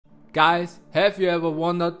Guys, have you ever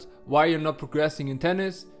wondered why you're not progressing in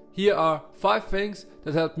tennis? Here are 5 things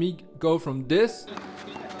that helped me go from this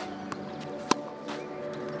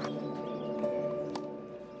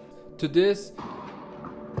to this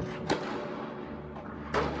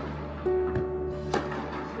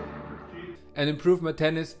and improve my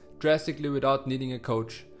tennis drastically without needing a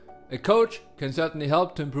coach. A coach can certainly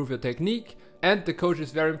help to improve your technique, and the coach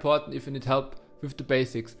is very important if you need help with the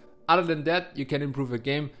basics. Other than that, you can improve your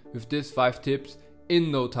game with these 5 tips in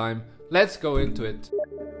no time. Let's go into it.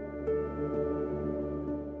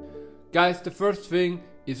 Guys, the first thing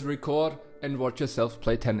is record and watch yourself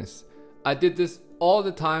play tennis. I did this all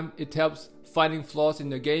the time. It helps finding flaws in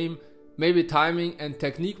your game, maybe timing and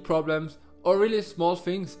technique problems, or really small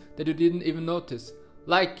things that you didn't even notice.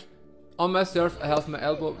 Like on my serve I have my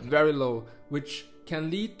elbow very low, which can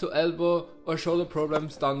lead to elbow or shoulder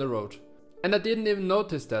problems down the road. And I didn't even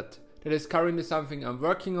notice that. That is currently something I'm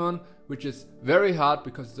working on, which is very hard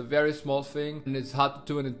because it's a very small thing and it's hard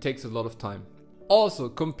to do and it takes a lot of time. Also,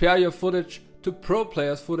 compare your footage to pro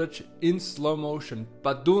players' footage in slow motion,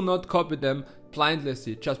 but do not copy them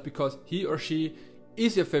blindlessly just because he or she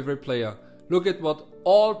is your favorite player. Look at what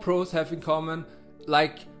all pros have in common,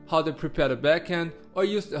 like how they prepare the backhand or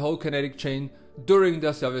use the whole kinetic chain during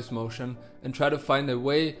their service motion, and try to find a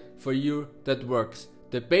way for you that works.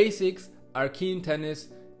 The basics are key in tennis,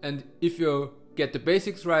 and if you get the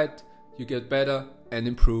basics right, you get better and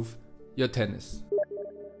improve your tennis.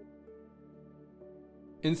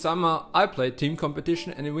 In summer I play team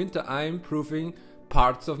competition, and in winter I'm improving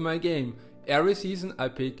parts of my game. Every season I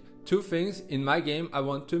pick 2 things in my game I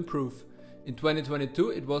want to improve. In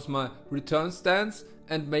 2022 it was my return stance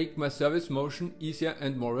and make my service motion easier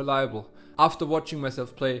and more reliable. After watching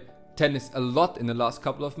myself play tennis a lot in the last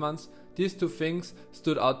couple of months, these 2 things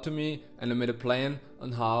stood out to me and I made a plan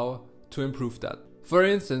on how to improve that. For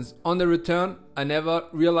instance, on the return I never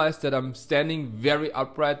realized that I'm standing very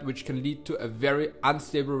upright, which can lead to a very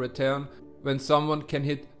unstable return when someone can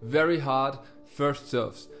hit very hard first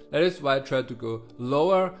serves. That is why I tried to go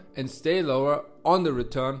lower and stay lower on the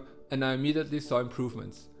return, and I immediately saw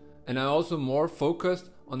improvements. And I also more focused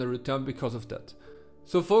on the return because of that.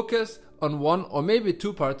 So focus on 1 or maybe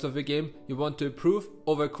 2 parts of a game you want to improve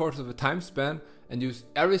over a course of a time span, and use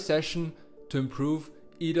every session to improve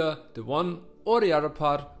either the one or the other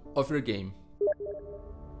part of your game.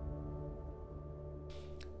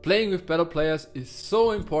 Playing with better players is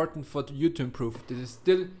so important for you to improve. This is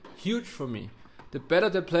still huge for me. The better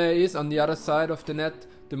the player is on the other side of the net,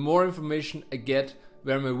 the more information I get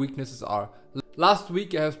where my weaknesses are. Last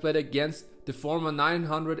week I have played against the former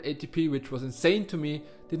 900 ATP, which was insane to me.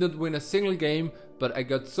 Did not win a single game, but I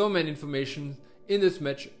got so many information in this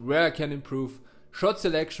match where I can improve. Shot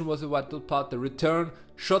selection was a vital part, the return,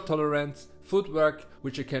 shot tolerance, footwork,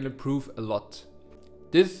 which I can improve a lot.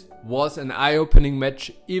 This was an eye-opening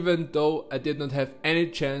match, even though I did not have any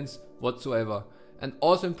chance whatsoever. And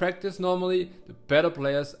also in practice, normally the better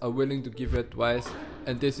players are willing to give you advice,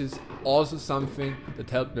 and this is also something that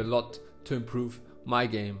helped me a lot to improve my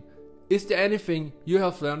game. Is there anything you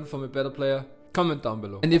have learned from a better player? Comment down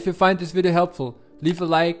below. And if you find this video helpful, leave a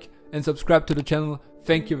like and subscribe to the channel.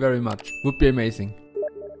 Thank you very much. Would be amazing.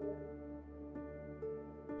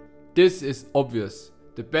 This is obvious.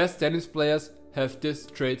 The best tennis players have these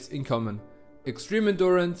traits in common. Extreme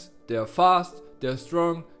endurance, they are fast, they are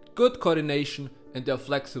strong, good coordination, and they are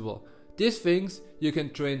flexible. These things you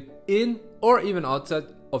can train in or even outside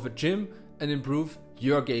of a gym and improve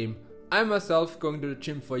your game. I myself going to the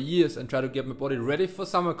gym for years and try to get my body ready for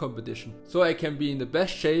summer competition, so I can be in the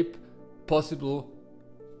best shape possible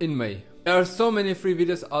in May. There are so many free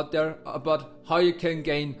videos out there about how you can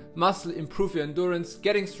gain muscle, improve your endurance,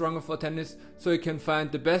 getting stronger for tennis, so you can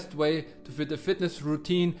find the best way to fit a fitness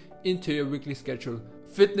routine into your weekly schedule.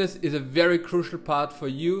 Fitness is a very crucial part for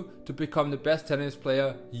you to become the best tennis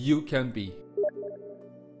player you can be.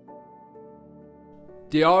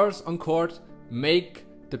 The hours on court make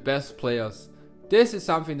the best players. This is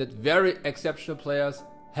something that very exceptional players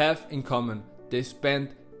have in common. They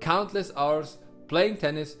spend countless hours playing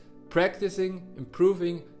tennis, practicing,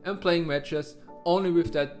 improving and playing matches. Only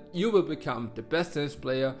with that you will become the best tennis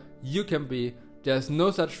player you can be. There's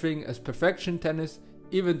no such thing as perfection in tennis,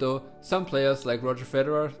 even though some players like Roger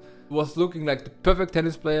Federer was looking like the perfect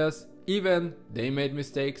tennis players, even they made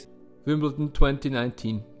mistakes. Wimbledon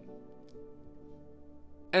 2019.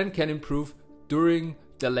 And can improve during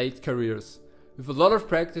their late careers. With a lot of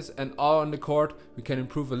practice and hour on the court, we can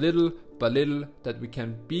improve a little by little, that we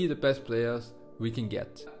can be the best players we can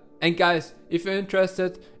get. And guys, if you're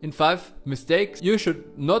interested in 5 mistakes you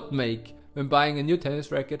should not make when buying a new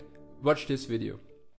tennis racket, watch this video.